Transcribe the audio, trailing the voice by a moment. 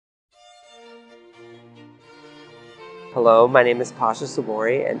Hello, my name is Pasha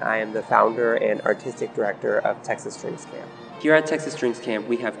Sabori, and I am the founder and artistic director of Texas Strings Camp. Here at Texas Strings Camp,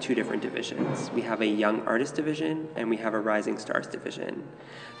 we have two different divisions. We have a Young Artist division, and we have a Rising Stars division.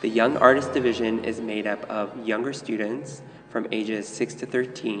 The Young Artist division is made up of younger students from ages 6 to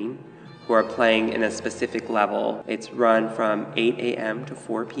 13 who are playing in a specific level. It's run from 8 a.m. to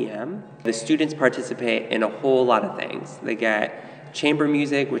 4 p.m. The students participate in a whole lot of things. They get chamber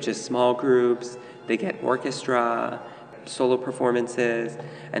music, which is small groups. They get orchestra, solo performances,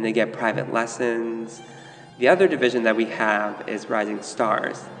 and they get private lessons. The other division that we have is Rising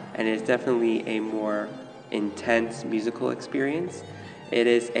Stars, and it is definitely a more intense musical experience. It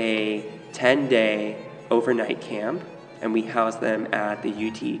is a 10-day overnight camp, and we house them at the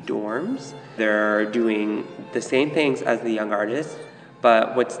UT dorms. They're doing the same things as the Young Artists,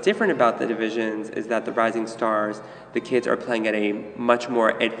 but what's different about the divisions is that the Rising Stars, the kids are playing at a much more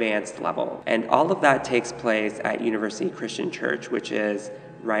advanced level. And all of that takes place at University Christian Church, which is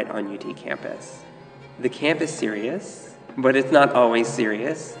right on UT campus. The camp is serious, but it's not always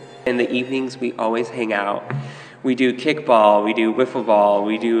serious. In the evenings, we always hang out. We do kickball, we do wiffle ball,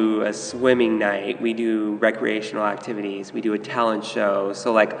 we do a swimming night, we do recreational activities, we do a talent show.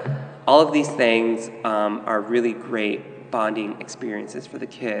 So all of these things are really great bonding experiences for the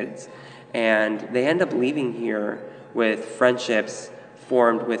kids, and they end up leaving here with friendships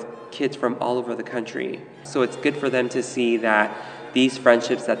formed with kids from all over the country. So it's good for them to see that these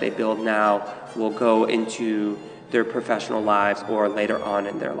friendships that they build now will go into their professional lives or later on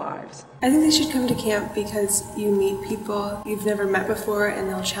in their lives. I think they should come to camp because you meet people you've never met before, and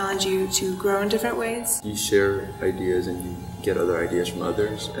they'll challenge you to grow in different ways. You share ideas and you get other ideas from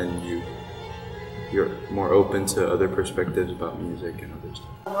others, and you're more open to other perspectives about music and other stuff.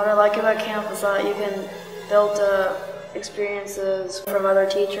 What I like about camp is that you can build experiences from other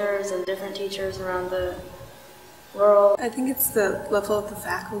teachers and different teachers around the world. I think it's the level of the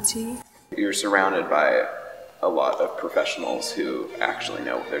faculty. You're surrounded by a lot of professionals who actually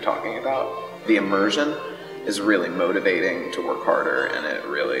know what they're talking about. The immersion is really motivating to work harder, and it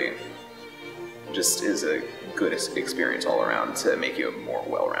really just is a good experience all around to make you a more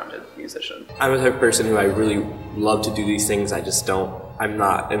well-rounded musician. I'm the type of person who I really love to do these things. I'm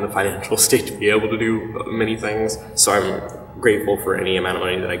not in the financial state to be able to do many things, so I'm grateful for any amount of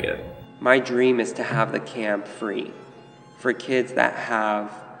money that I get. My dream is to have the camp free for kids that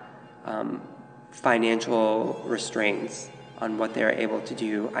have financial restraints on what they're able to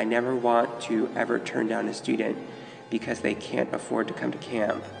do. I never want to ever turn down a student because they can't afford to come to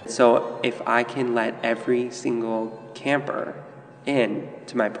camp. So if I can let every single camper in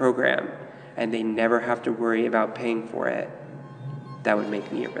to my program and they never have to worry about paying for it, that would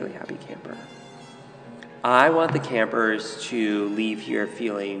make me a really happy camper. I want the campers to leave here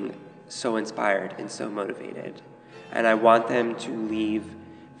feeling so inspired and so motivated. And I want them to leave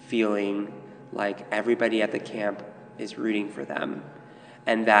feeling like everybody at the camp is rooting for them,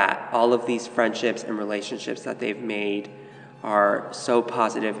 and that all of these friendships and relationships that they've made are so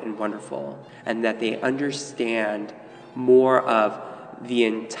positive and wonderful, and that they understand more of the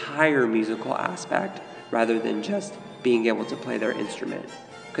entire musical aspect rather than just being able to play their instrument.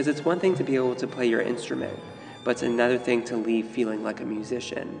 Because it's one thing to be able to play your instrument, but it's another thing to leave feeling like a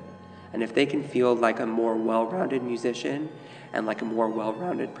musician. And if they can feel like a more well-rounded musician and like a more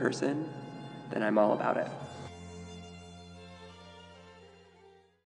well-rounded person, then I'm all about it.